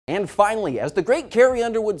And finally, as the great Carrie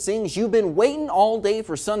Underwood sings, you've been waiting all day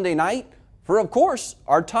for Sunday night for, of course,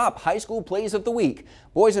 our top high school plays of the week.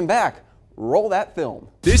 Boys and back, roll that film.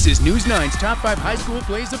 This is News 9's Top 5 High School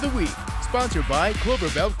Plays of the Week, sponsored by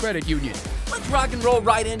Cloverbelt Credit Union. Let's rock and roll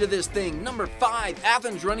right into this thing. Number 5,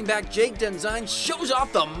 Athens running back Jake Denzine shows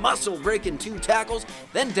off the muscle breaking 2 tackles,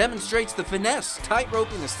 then demonstrates the finesse,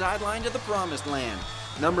 tight-roping the sideline to the promised land.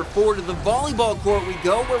 Number 4, to the volleyball court we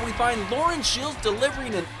go, where we find Lauren Shields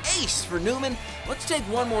delivering an ace for Newman. Let's take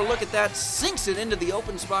one more look at that, sinks it into the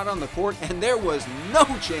open spot on the court, and there was no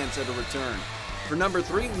chance at a return. For number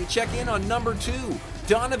 3, we check in on number 2.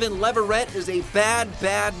 Donovan Leverett is a bad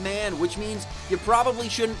man, which means you probably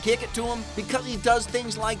shouldn't kick it to him because he does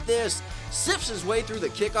things like this. Sifts his way through the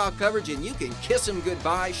kickoff coverage and you can kiss him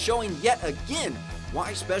goodbye, showing yet again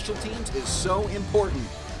why special teams is so important.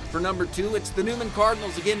 For number 2, it's the Newman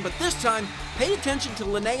Cardinals again, but this time, pay attention to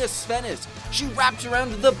Linnea Svenis. She wraps around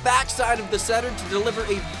to the backside of the setter to deliver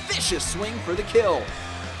a vicious swing for the kill.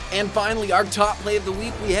 And finally, our top play of the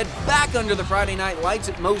week, we head back under the Friday night lights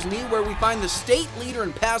at Mosinee, where we find the state leader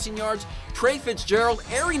in passing yards, Trey Fitzgerald,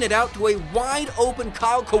 airing it out to a wide-open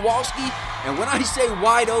Kyle Kowalski. And when I say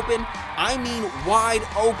wide open, I mean wide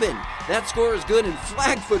open. That score is good in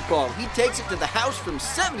flag football. He takes it to the house from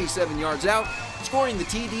 77 yards out, scoring the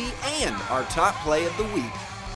TD and our top play of the week.